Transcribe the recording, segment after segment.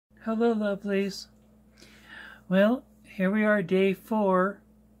Hello, lovelies. Well, here we are, day 4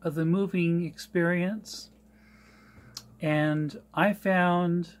 of the moving experience, and I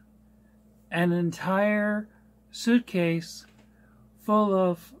found an entire suitcase full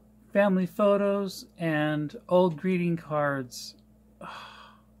of family photos and old greeting cards.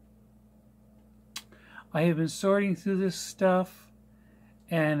 I have been sorting through this stuff,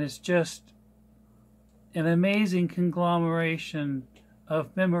 and it's just an amazing conglomeration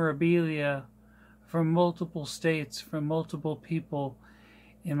of memorabilia from multiple states, from multiple people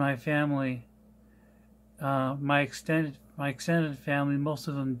in my family. My extended family, most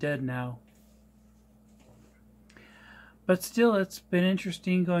of them dead now. But still, it's been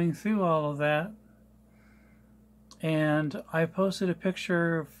interesting going through all of that. And I posted a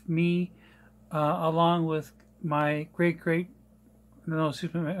picture of me along with my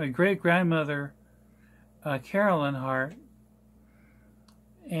great-grandmother, Carolyn Hart.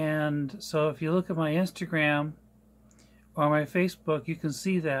 And so if you look at my Instagram or my Facebook, you can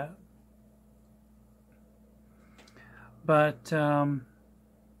see that. But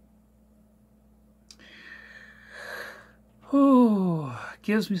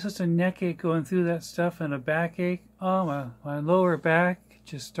gives me such a neck ache going through that stuff, and a backache. Oh, my lower back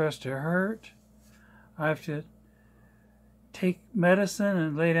just starts to hurt. I have to take medicine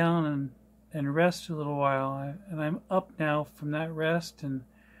and lay down and rest a little while. And I'm up now from that rest and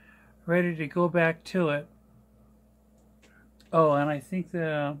ready to go back to it. Oh, and I think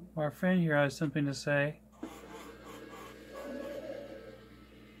that our friend here has something to say.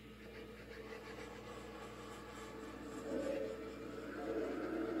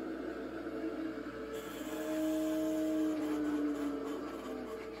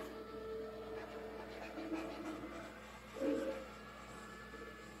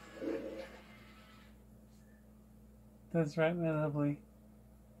 That's right, my lovely.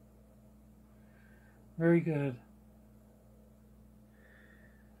 Very good.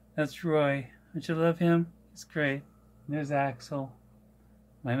 That's Roy. Don't you love him? He's great. And there's Axel,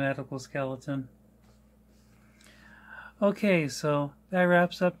 my medical skeleton. Okay, so that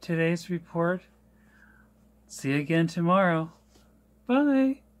wraps up today's report. See you again tomorrow.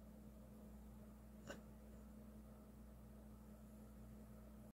 Bye.